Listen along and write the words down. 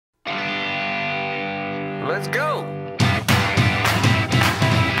Let's go.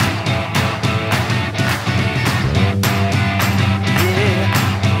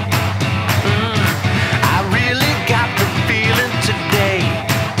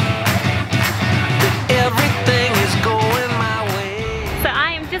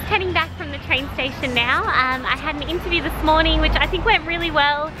 Station now. I had an interview this morning which I think went really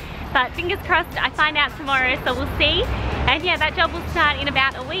well, but fingers crossed I find out tomorrow, so we'll see. And yeah, that job will start in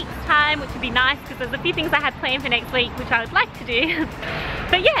about a week's time, which would be nice because there's a few things I had planned for next week which I would like to do.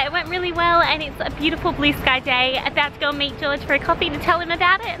 But yeah, it went really well and it's a beautiful blue sky day. About to go and meet George for a coffee to tell him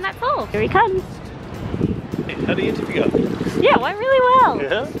about it, and that's all. Here he comes. How did the interview go? Yeah, it went really well.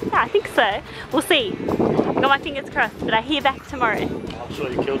 Yeah? Yeah, I think so. We'll see. Got my fingers crossed, but I hear back tomorrow. I'm sure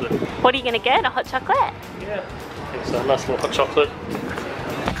you killed it. What are you going to get? A hot chocolate? Yeah, I think so. Nice little hot chocolate.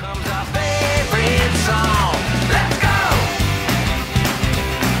 Comes our favorite song. Let's go!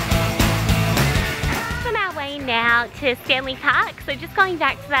 On our way now to Stanley Park. So just going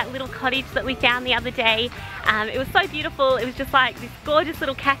back to that little cottage that we found the other day. It was so beautiful. It was just like this gorgeous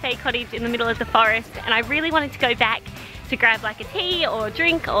little cafe cottage in the middle of the forest, and I really wanted to go back to grab like a tea or a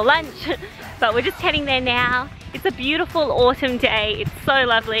drink or lunch, but we're just heading there now. It's a beautiful autumn day. It's so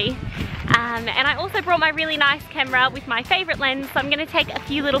lovely. And I also brought my really nice camera with my favorite lens, so I'm going to take a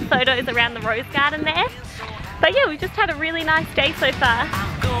few little photos around the rose garden there. But yeah, we've just had a really nice day so far.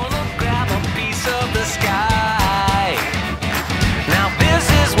 I'm gonna grab a piece of the sky. Now this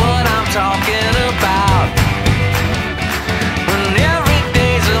is what I'm talking about. When every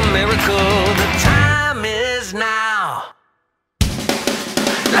day's a miracle, the time is now.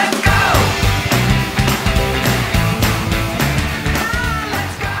 Let's go!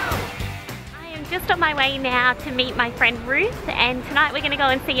 Just on my way now to meet my friend Ruth, and tonight we're going to go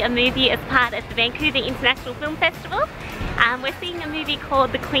and see a movie as part of the Vancouver International Film Festival. We're seeing a movie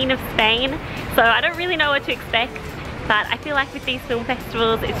called The Queen of Spain, so I don't really know what to expect, but I feel like with these film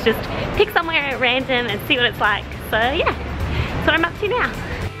festivals it's just pick somewhere at random and see what it's like. So yeah, that's what I'm up to now.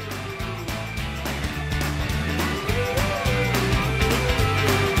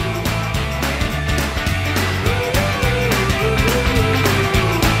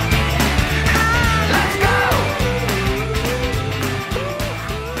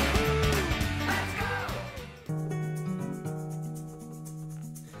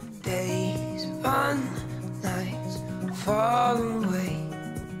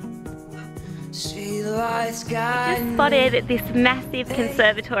 Just spotted this massive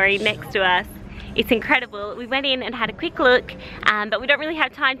conservatory next to us. It's incredible. We went in and had a quick look, but we don't really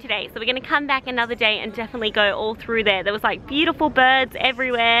have time today, so we're going to come back another day and definitely go all through there. There was like beautiful birds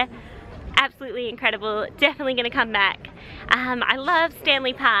everywhere. Absolutely incredible. Definitely going to come back. I love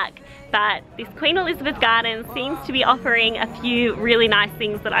Stanley Park, but this Queen Elizabeth Garden seems to be offering a few really nice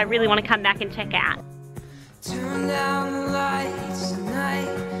things that I really want to come back and check out. Turn down the lights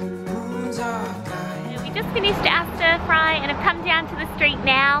tonight. We just finished our stir fry and have come down to the street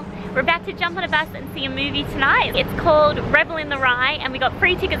now. We're about to jump on a bus and see a movie tonight. It's called Rebel in the Rye, and we got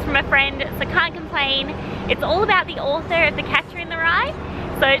free tickets from a friend, so can't complain. It's all about the author of The Catcher in the Rye,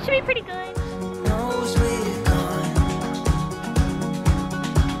 so it should be pretty good.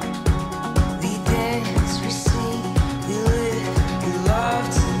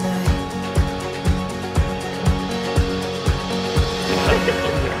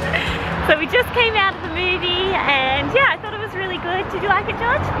 So we just came out of the movie, and yeah, I thought it was really good. Did you like it,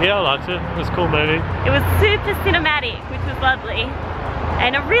 George? Yeah, I liked it. It was a cool movie. It was super cinematic, which was lovely.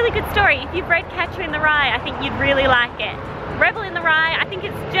 And a really good story. If you've read Catcher in the Rye, I think you'd really like it. Rebel in the Rye, I think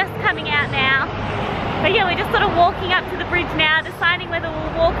it's just coming out now. But yeah, we're just sort of walking up to the bridge now, deciding whether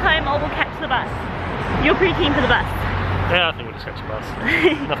we'll walk home or we'll catch the bus. You're pretty keen for the bus? Yeah, I think we'll just catch a bus.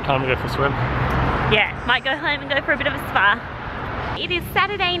 Enough time to go for a swim. Yeah, might go home and go for a bit of a spa. It is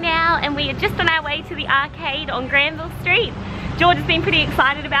Saturday now and we are just on our way to the arcade on Granville Street. George has been pretty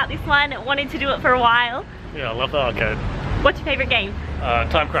excited about this one, wanted to do it for a while. Yeah, I love the arcade. What's your favourite game?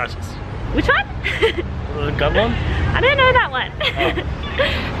 Time Crisis. Which one? The gun one? I don't know that one. Oh.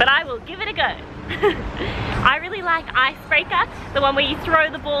 But I will give it a go. I really like Icebreaker, the one where you throw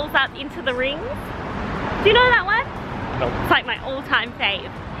the balls up into the rings. Do you know that one? Nope. It's like my all-time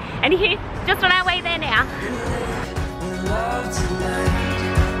fave. And here, just on our way there now. Love tonight.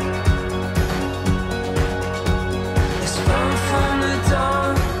 Let's run from the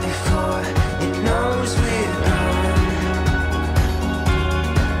dawn before it knows we're gone.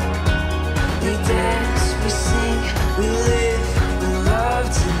 We dance, we sing, we live, we love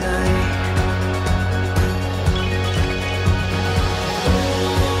tonight.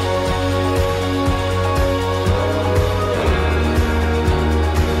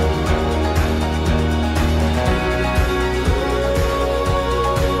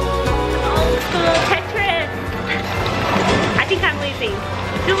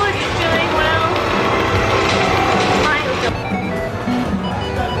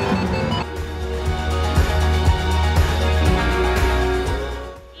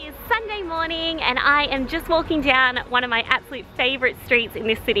 I am just walking down one of my absolute favorite streets in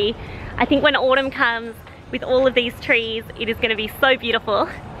this city. I think when autumn comes with all of these trees, it is going to be so beautiful.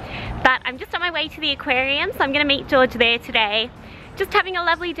 But I'm just on my way to the aquarium, so I'm going to meet George there today. Just having a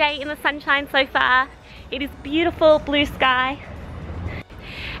lovely day in the sunshine so far. It is beautiful blue sky.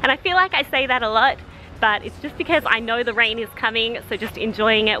 And I feel like I say that a lot, but it's just because I know the rain is coming, so just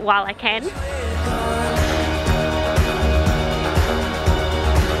enjoying it while I can.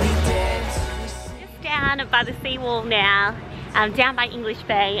 Just down by the seawall now, down by English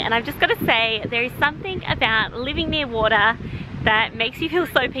Bay, and I've just got to say, there is something about living near water that makes you feel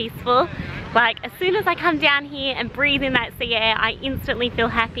so peaceful. Like, as soon as I come down here and breathe in that sea air, I instantly feel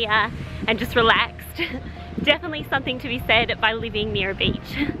happier and just relaxed. Definitely something to be said by living near a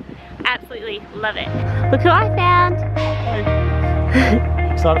beach. Absolutely love it. Look who I found.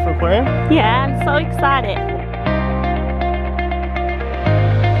 Hi. Excited for aquarium? Yeah, I'm so excited.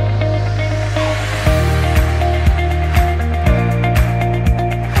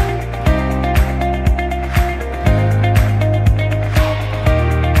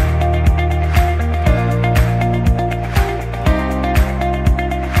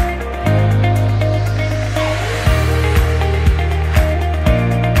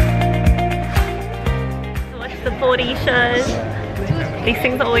 Shows. These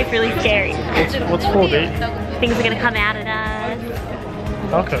things are always really scary. What's 4D? Things are going to come out at us.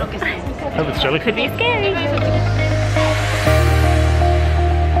 Okay. Hope it's jellyfish. Could be scary.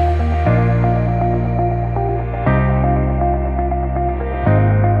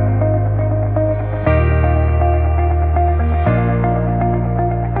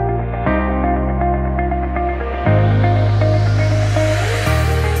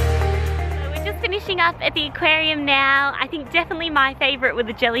 Up at the aquarium now. I think definitely my favorite were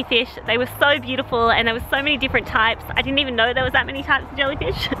the jellyfish. They were so beautiful and there were so many different types. I didn't even know there was that many types of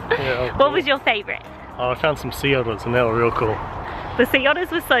jellyfish. Yeah, what was your favorite? Oh, I found some sea otters and they were real cool. The sea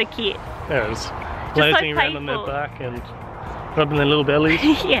otters were so cute. Yeah, it was lazing around on their back and rubbing their little bellies.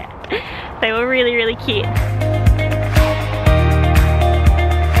 Yeah, they were really, really cute.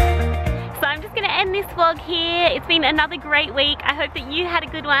 End this vlog here. It's been another great week. I hope that you had a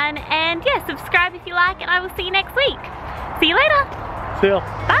good one, and yeah, subscribe if you like, and I will see you next week. See you later. See ya.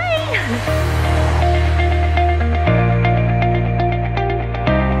 Bye.